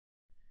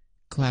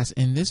Class,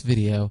 in this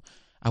video,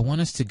 I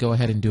want us to go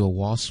ahead and do a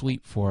wall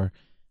sweep for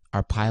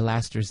our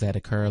pilasters that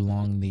occur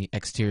along the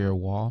exterior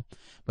wall.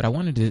 But I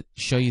wanted to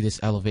show you this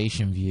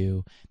elevation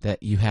view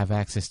that you have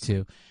access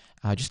to,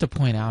 just to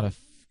point out a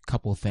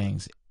couple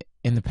things.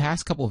 In the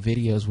past couple of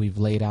videos, we've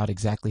laid out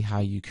exactly how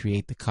you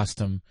create the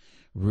custom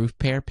roof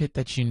parapet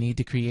that you need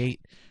to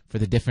create for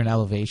the different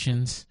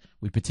elevations.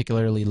 We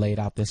particularly laid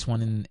out this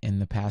one in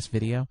the past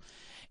video.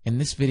 In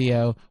this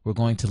video, we're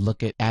going to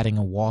look at adding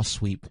a wall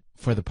sweep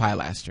for the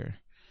pilaster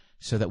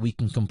so that we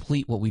can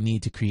complete what we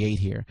need to create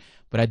here.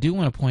 But I do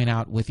want to point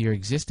out, with your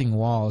existing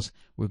walls,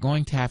 we're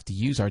going to have to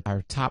use our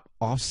top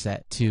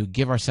offset to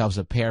give ourselves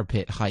a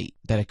parapet height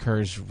that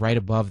occurs right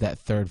above that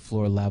third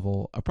floor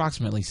level,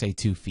 approximately, say,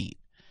 2 feet.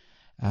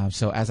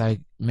 So as I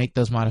make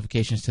those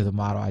modifications to the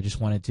model, I just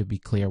wanted to be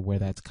clear where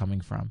that's coming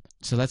from.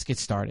 So let's get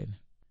started.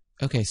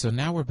 Okay, so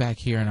now we're back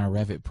here in our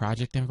Revit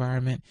project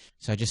environment.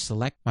 So I just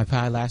select my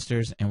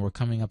pilasters, and we're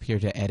coming up here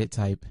to Edit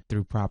Type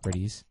through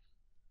Properties.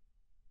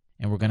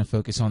 And we're going to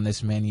focus on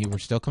this menu. We're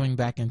still coming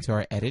back into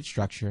our Edit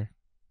Structure.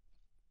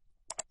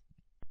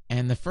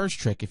 And the first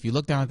trick, if you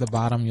look down at the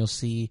bottom, you'll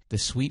see the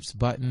Sweeps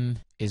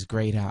button is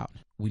grayed out.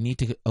 We need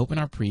to open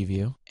our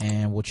preview,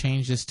 and we'll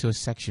change this to a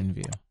section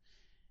view.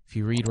 If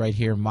you read right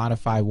here,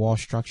 Modify Wall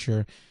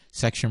Structure,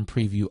 Section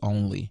Preview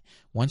Only.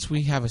 Once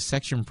we have a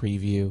section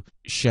preview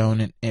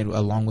shown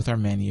along with our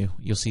menu,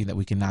 you'll see that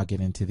we can now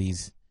get into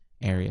these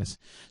areas.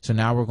 So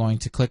now we're going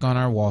to click on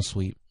our wall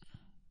sweep.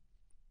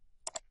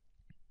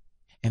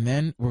 And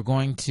then we're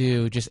going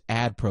to just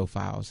add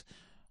profiles.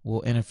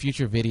 In a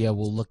future video,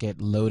 we'll look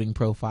at loading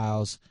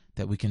profiles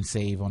that we can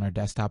save on our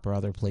desktop or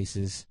other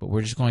places. But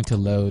we're just going to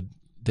load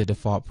the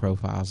default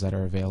profiles that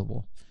are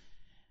available.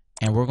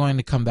 And we're going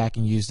to come back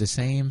and use the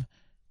same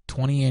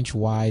 20-inch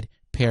wide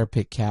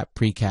parapet cap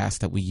precast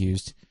that we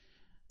used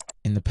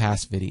in the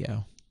past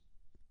video.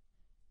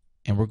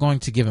 And we're going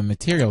to give a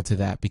material to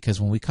that, because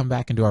when we come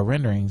back and do our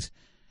renderings,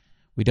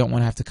 we don't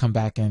want to have to come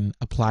back and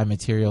apply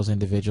materials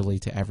individually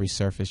to every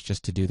surface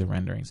just to do the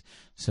renderings.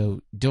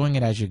 So doing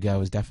it as you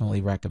go is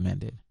definitely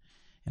recommended.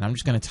 And I'm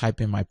just going to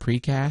type in my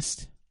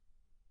precast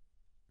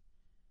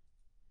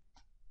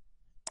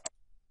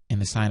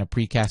and assign a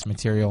precast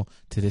material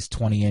to this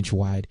 20-inch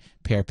wide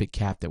parapet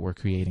cap that we're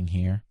creating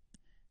here.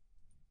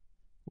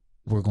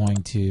 We're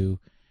going to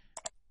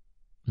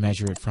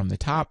measure it from the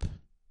top,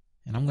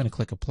 and I'm going to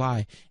click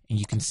Apply, and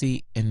you can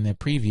see in the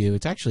preview,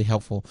 it's actually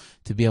helpful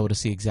to be able to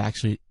see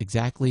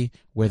exactly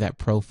where that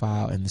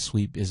profile and the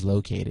sweep is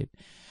located,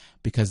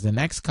 because the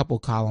next couple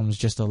columns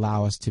just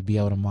allow us to be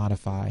able to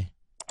modify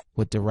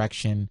what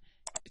direction.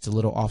 It's a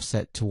little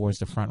offset towards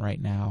the front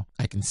right now.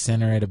 I can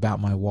center it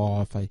about my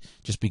wall if I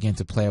just begin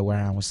to play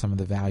around with some of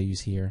the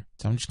values here.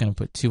 So I'm just going to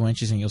put 2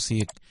 inches, and you'll see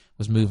it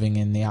was moving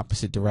in the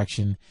opposite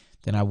direction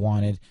than I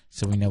wanted,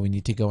 so we know we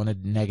need to go in a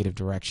negative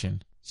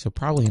direction. So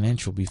probably 1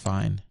 inch will be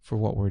fine for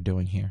what we're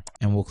doing here.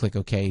 And we'll click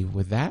OK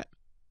with that.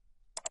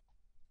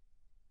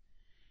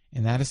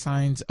 And that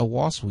assigns a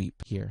wall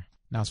sweep here.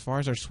 Now, as far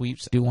as our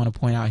sweeps, I do want to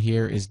point out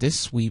here is this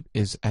sweep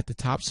is at the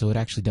top, so it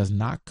actually does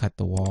not cut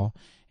the wall.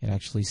 It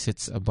actually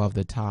sits above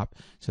the top,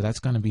 so that's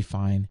going to be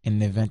fine. In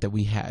the event that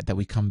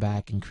we come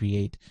back and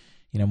create,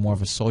 more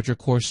of a soldier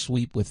core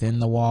sweep within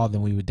the wall,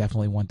 then we would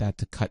definitely want that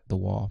to cut the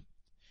wall.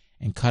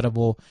 And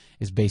cuttable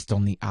is based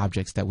on the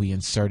objects that we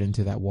insert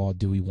into that wall.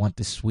 Do we want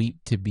the sweep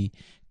to be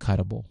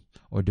cuttable,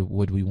 or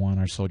would we want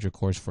our soldier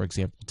cores, for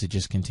example, to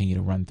just continue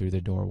to run through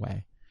the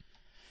doorway?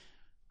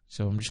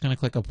 So I'm just going to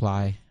click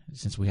Apply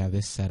since we have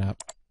this set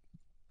up.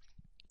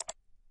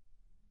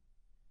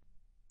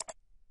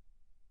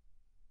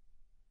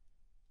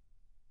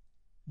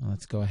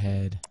 Let's go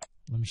ahead.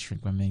 Let me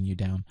shrink my menu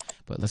down.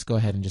 But let's go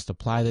ahead and just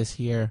apply this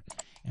here,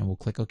 and we'll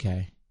click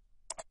OK.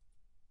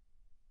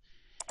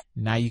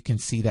 Now you can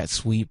see that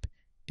sweep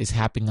is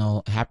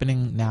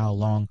happening now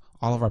along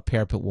all of our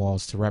parapet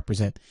walls to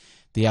represent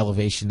the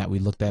elevation that we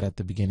looked at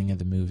the beginning of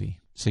the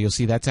movie. So you'll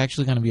see that's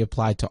actually going to be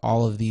applied to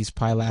all of these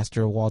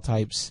pilaster wall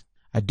types.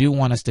 I do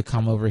want us to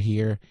come over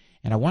here,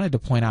 and I wanted to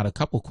point out a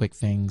couple quick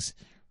things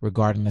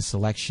regarding the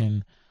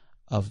selection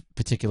of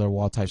particular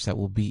wall types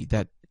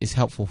that is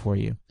helpful for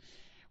you.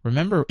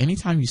 Remember,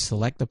 anytime you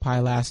select the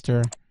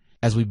pilaster,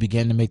 as we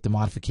begin to make the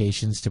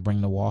modifications to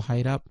bring the wall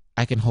height up,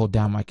 I can hold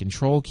down my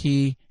Control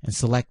key and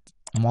select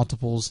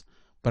multiples,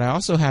 but I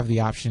also have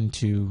the option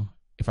to,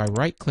 if I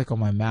right click on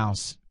my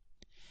mouse,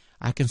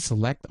 I can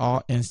select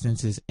all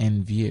instances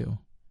in view.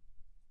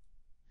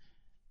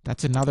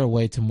 That's another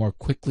way to more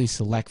quickly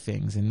select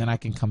things, and then I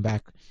can come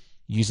back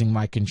using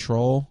my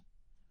Control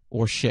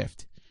or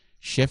Shift.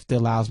 Shift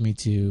allows me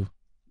to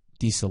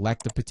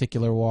deselect a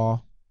particular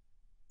wall,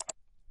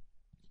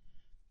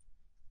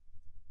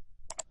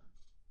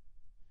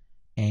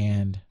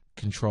 and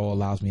Control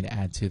allows me to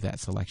add to that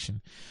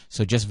selection.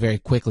 So just very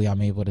quickly,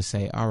 I'm able to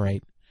say, all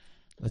right,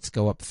 let's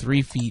go up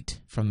 3 feet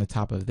from the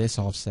top of this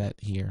offset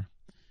here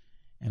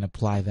and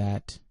apply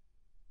that,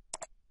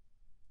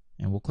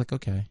 and we'll click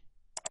OK.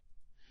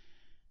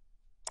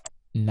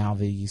 Now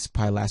these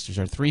pilasters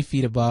are 3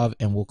 feet above,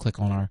 and we'll click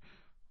on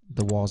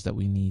the walls that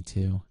we need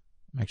to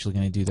I'm actually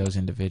going to do those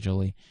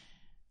individually,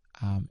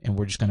 and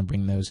we're just going to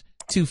bring those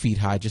 2 feet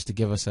high just to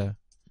give us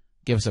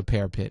a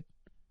parapet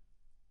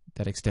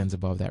that extends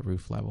above that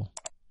roof level.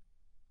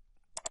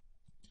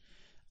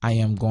 I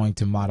am going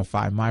to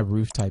modify my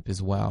roof type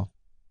as well,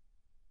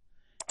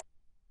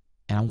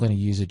 and I'm going to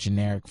use a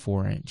generic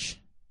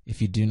 4-inch.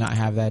 If you do not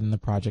have that in the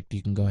project,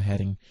 you can go ahead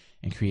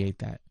and create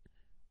that.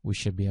 We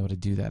should be able to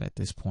do that at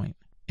this point.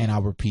 And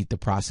I'll repeat the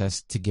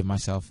process to give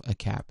myself a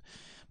cap.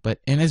 But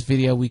in this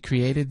video, we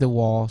created the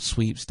wall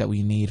sweeps that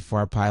we need for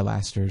our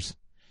pilasters.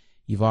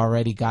 You've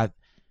already got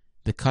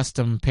the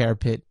custom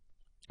parapet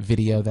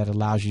video that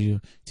allows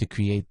you to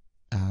create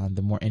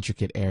the more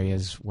intricate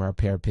areas where our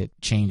parapet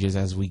changes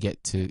as we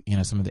get to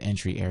some of the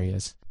entry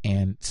areas,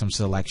 and some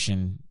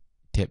selection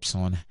tips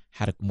on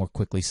how to more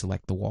quickly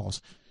select the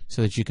walls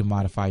so that you can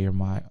modify your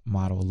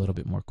model a little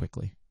bit more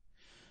quickly.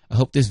 I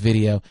hope this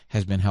video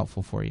has been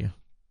helpful for you.